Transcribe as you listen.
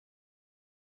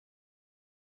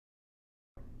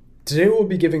Today we'll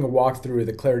be giving a walkthrough of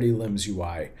the Clarity LIMS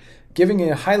UI, giving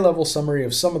a high-level summary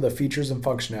of some of the features and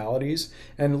functionalities,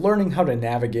 and learning how to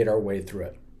navigate our way through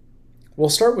it. We'll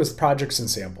start with projects and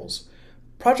samples.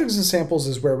 Projects and samples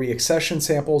is where we accession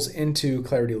samples into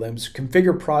Clarity LIMS,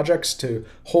 configure projects to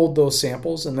hold those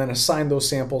samples, and then assign those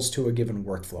samples to a given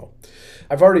workflow.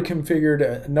 I've already configured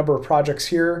a number of projects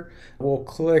here. We'll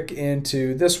click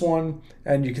into this one,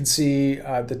 and you can see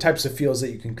the types of fields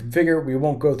that you can configure. We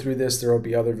won't go through this. There will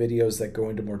be other videos that go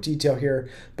into more detail here,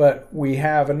 but we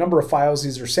have a number of files.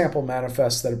 These are sample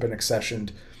manifests that have been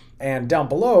accessioned. And down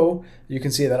below, you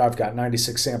can see that I've got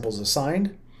 96 samples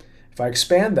assigned. If I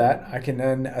expand that, I can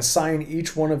then assign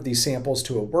each one of these samples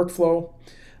to a workflow,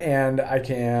 and I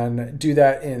can do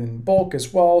that in bulk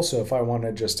as well. So if I want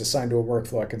to just assign to a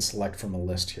workflow, I can select from a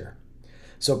list here.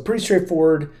 So pretty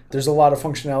straightforward. There's a lot of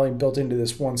functionality built into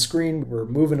this one screen. We're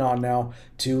moving on now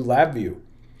to LabVIEW.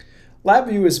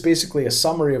 LabVIEW is basically a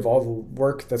summary of all the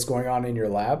work that's going on in your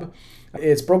lab.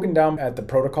 It's broken down at the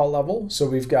protocol level. So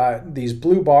we've got these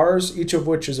blue bars, each of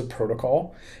which is a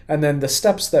protocol, and then the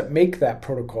steps that make that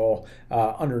protocol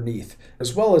underneath,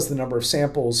 as well as the number of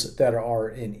samples that are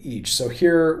in each. So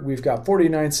here we've got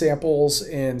 49 samples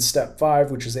in step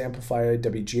 5, which is amplify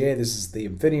WGA. This is the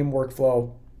Infinium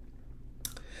workflow.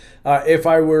 If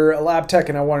I were a lab tech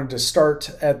and I wanted to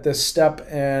start at this step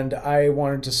and I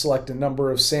wanted to select a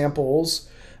number of samples,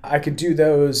 I could do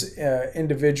those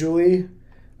individually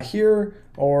here,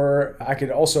 or I could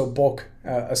also bulk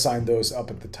assign those up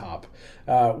at the top.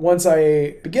 Once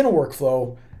I begin a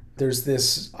workflow, there's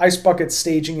this ice bucket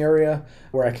staging area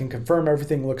where I can confirm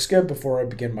everything looks good before I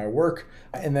begin my work.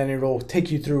 And then it'll take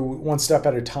you through one step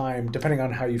at a time, depending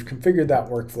on how you've configured that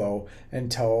workflow,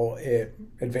 until it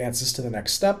advances to the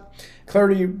next step.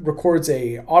 Clarity records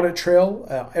a audit trail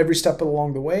every step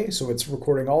along the way. So it's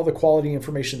recording all the quality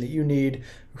information that you need,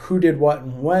 who did what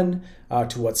and when,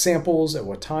 to what samples, at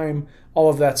what time. All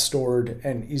of that's stored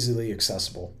and easily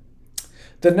accessible.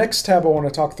 The next tab I want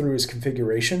to talk through is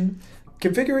configuration.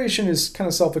 Configuration is kind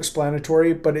of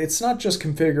self-explanatory, but it's not just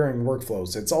configuring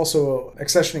workflows. It's also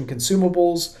accessioning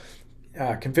consumables,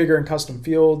 configuring custom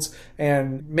fields,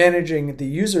 and managing the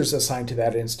users assigned to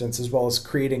that instance, as well as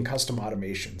creating custom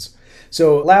automations.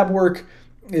 So lab work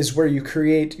is where you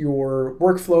create your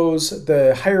workflows.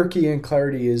 The hierarchy in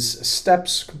Clarity is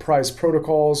steps comprise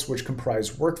protocols, which comprise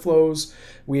workflows.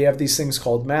 We have these things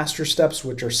called master steps,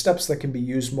 which are steps that can be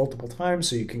used multiple times.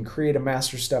 So you can create a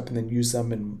master step and then use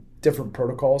them in different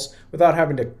protocols without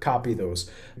having to copy those.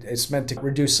 It's meant to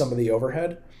reduce some of the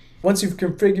overhead. Once you've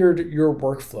configured your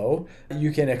workflow,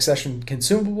 you can accession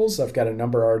consumables. I've got a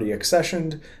number already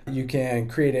accessioned. You can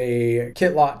create a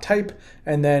kit lot type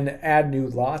and then add new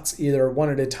lots, either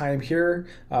one at a time here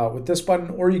with this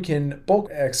button, or you can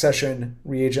bulk accession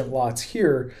reagent lots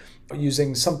here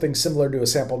using something similar to a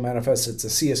sample manifest. It's a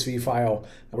CSV file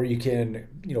where you can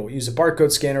use a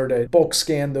barcode scanner to bulk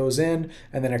scan those in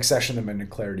and then accession them into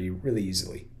Clarity really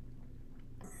easily.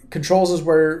 Controls is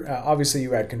where obviously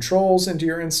you add controls into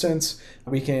your instance.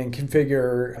 We can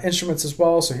configure instruments as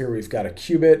well. So here we've got a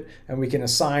qubit, and we can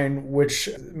assign which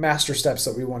master steps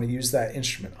that we want to use that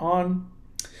instrument on.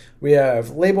 We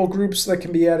have label groups that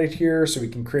can be added here, so we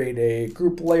can create a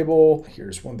group label.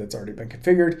 Here's one that's already been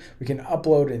configured. We can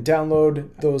upload and download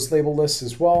those label lists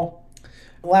as well.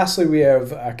 Lastly, we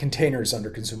have containers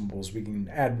under consumables. We can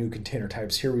add new container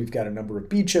types. Here we've got a number of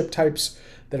B-chip types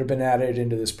that have been added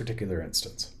into this particular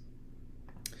instance.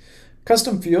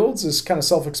 Custom fields is kind of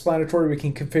self-explanatory. We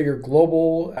can configure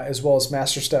global as well as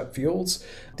master step fields.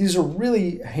 These are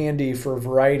really handy for a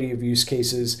variety of use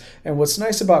cases. And what's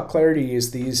nice about Clarity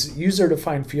is these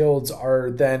user-defined fields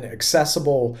are then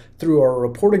accessible through our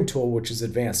reporting tool, which is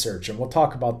Advanced Search. And we'll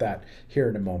talk about that here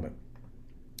in a moment.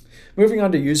 Moving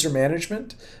on to user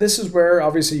management. This is where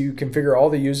obviously you configure all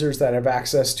the users that have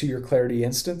access to your Clarity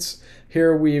instance.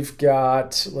 Here we've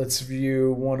got, let's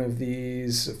view one of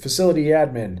these, facility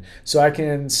admin. So I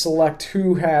can select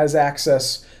who has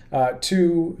access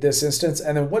to this instance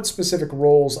and then what specific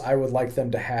roles I would like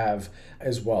them to have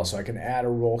as well. So I can add a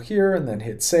role here and then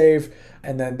hit save,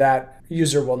 and then that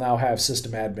user will now have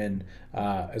system admin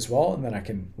as well. And then I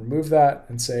can remove that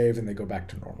and save, and they go back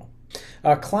to normal.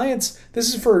 Clients,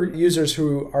 this is for users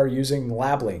who are using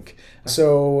LabLink.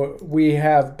 So we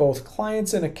have both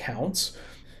clients and accounts.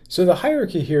 So the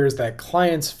hierarchy here is that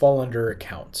clients fall under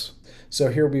accounts.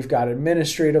 So here we've got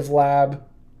administrative lab.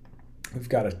 We've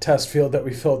got a test field that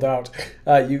we filled out.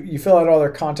 You fill out all their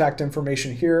contact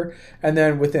information here. And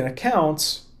then within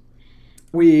accounts,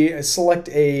 we select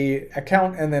a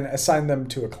account and then assign them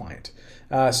to a client.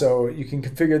 So you can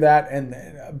configure that,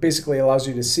 and basically allows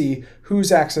you to see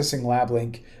who's accessing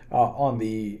LabLink on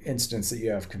the instance that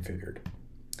you have configured.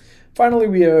 Finally,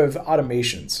 we have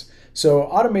automations. So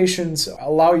automations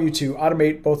allow you to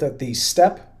automate both at the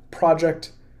step,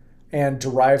 project, and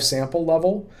derived sample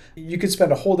level. You could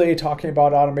spend a whole day talking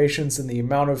about automations and the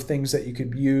amount of things that you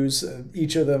could use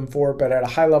each of them for, but at a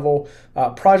high level,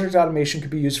 project automation could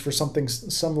be used for something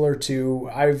similar to,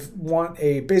 I want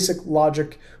a basic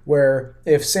logic where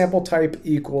if sample type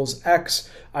equals X,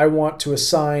 I want to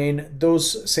assign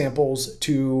those samples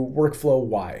to workflow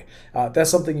Y. That's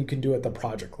something you can do at the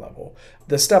project level.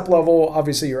 The step level,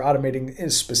 obviously you're automating in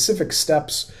specific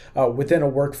steps within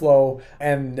a workflow,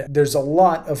 and there's a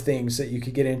lot of things that you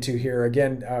could get into here.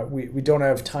 Again, we don't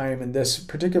have time in this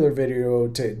particular video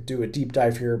to do a deep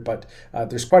dive here, but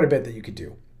there's quite a bit that you could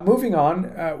do. Moving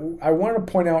on, I want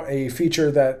to point out a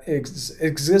feature that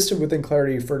existed within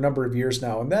Clarity for a number of years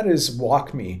now, and that is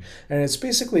WalkMe. And it's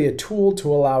basically a tool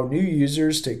to allow new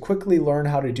users to quickly learn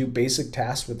how to do basic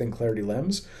tasks within Clarity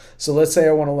LIMS. So let's say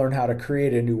I want to learn how to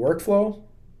create a new workflow.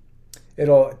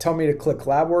 It'll tell me to click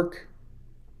lab work.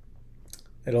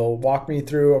 It'll walk me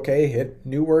through, okay, hit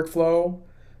new workflow.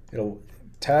 It'll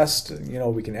test,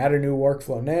 we can add a new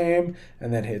workflow name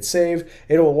and then hit save.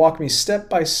 It'll walk me step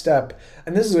by step.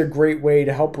 And this is a great way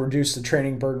to help reduce the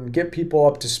training burden, get people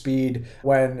up to speed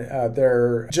when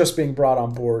they're just being brought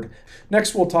on board.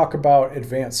 Next, we'll talk about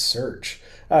advanced search.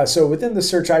 So within the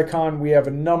search icon, we have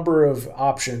a number of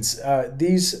options.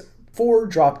 These 4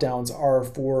 drop-downs are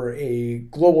for a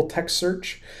global text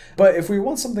search. But if we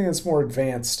want something that's more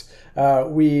advanced,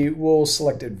 we will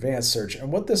select advanced search.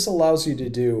 And what this allows you to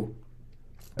do,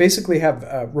 basically have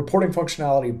reporting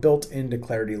functionality built into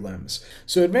Clarity LIMS.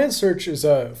 So advanced search is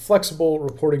a flexible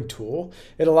reporting tool.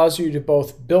 It allows you to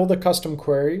both build a custom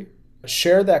query,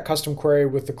 share that custom query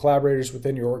with the collaborators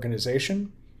within your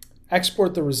organization,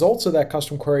 export the results of that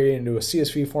custom query into a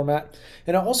CSV format,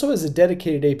 and it also has a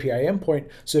dedicated API endpoint.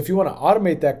 So if you want to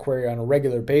automate that query on a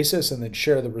regular basis and then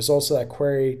share the results of that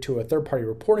query to a third-party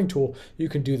reporting tool, you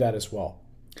can do that as well.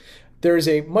 There is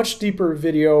a much deeper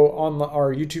video on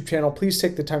our YouTube channel. Please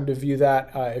take the time to view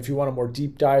that if you want a more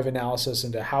deep dive analysis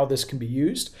into how this can be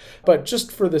used. But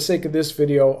just for the sake of this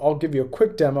video, I'll give you a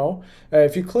quick demo.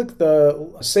 If you click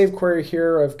the save query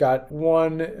here, I've got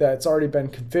one that's already been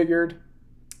configured,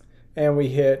 and we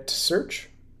hit search.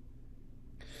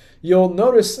 You'll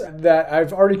notice that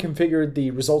I've already configured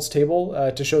the results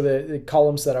table to show the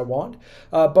columns that I want,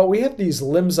 but we have these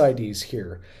LIMS IDs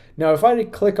here. Now, if I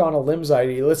click on a LIMS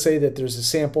ID, let's say that there's a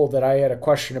sample that I had a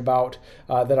question about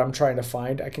that I'm trying to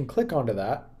find, I can click onto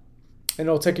that, and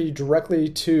it'll take you directly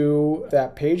to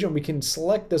that page, and we can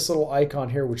select this little icon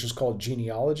here, which is called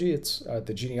genealogy. It's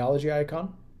the genealogy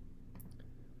icon.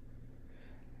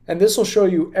 And this will show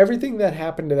you everything that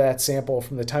happened to that sample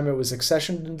from the time it was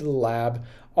accessioned into the lab.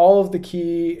 All of the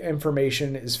key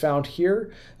information is found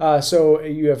here. So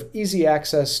you have easy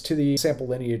access to the sample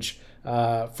lineage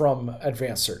from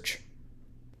advanced search.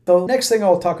 The next thing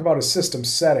I'll talk about is system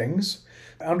settings.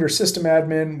 Under system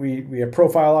admin, we have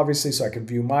profile, obviously, so I can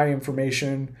view my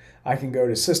information. I can go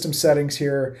to system settings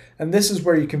here, and this is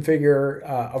where you configure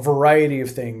a variety of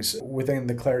things within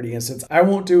the Clarity instance. I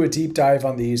won't do a deep dive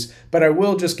on these, but I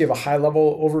will just give a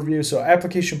high-level overview. So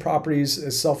application properties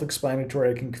is self-explanatory.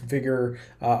 I can configure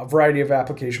a variety of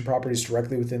application properties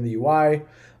directly within the UI.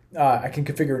 I can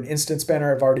configure an instance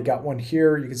banner. I've already got one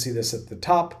here. You can see this at the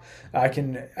top. I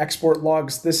can export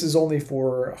logs. This is only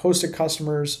for hosted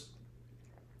customers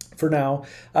for now.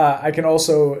 I can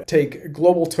also take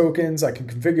global tokens. I can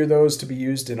configure those to be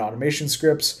used in automation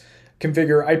scripts,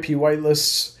 configure IP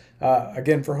whitelists,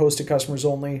 again for hosted customers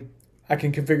only. I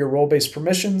can configure role-based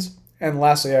permissions. And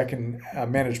lastly, I can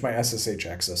manage my SSH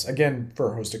access, again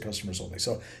for hosted customers only.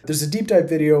 So there's a deep dive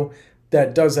video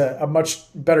that does a much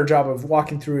better job of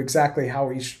walking through exactly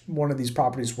how each one of these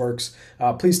properties works.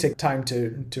 Please take time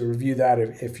to review that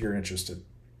if you're interested.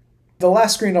 The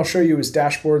last screen I'll show you is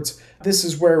dashboards. This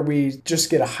is where we just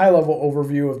get a high-level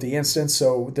overview of the instance.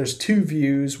 So there's 2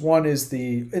 views. One is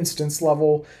the instance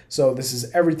level. So this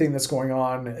is everything that's going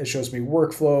on. It shows me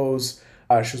workflows,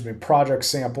 it shows me project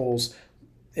samples.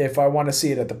 If I want to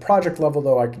see it at the project level,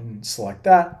 though, I can select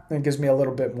that. And it gives me a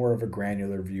little bit more of a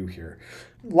granular view here.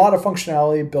 A lot of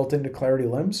functionality built into Clarity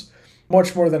LIMS.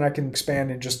 Much more than I can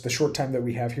expand in just the short time that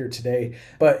we have here today.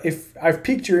 But if I've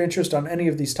piqued your interest on any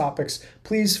of these topics,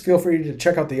 please feel free to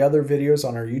check out the other videos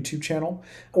on our YouTube channel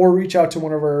or reach out to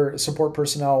one of our support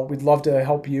personnel. We'd love to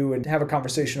help you and have a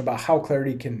conversation about how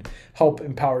Clarity can help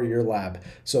empower your lab.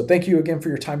 So thank you again for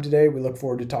your time today. We look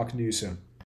forward to talking to you soon.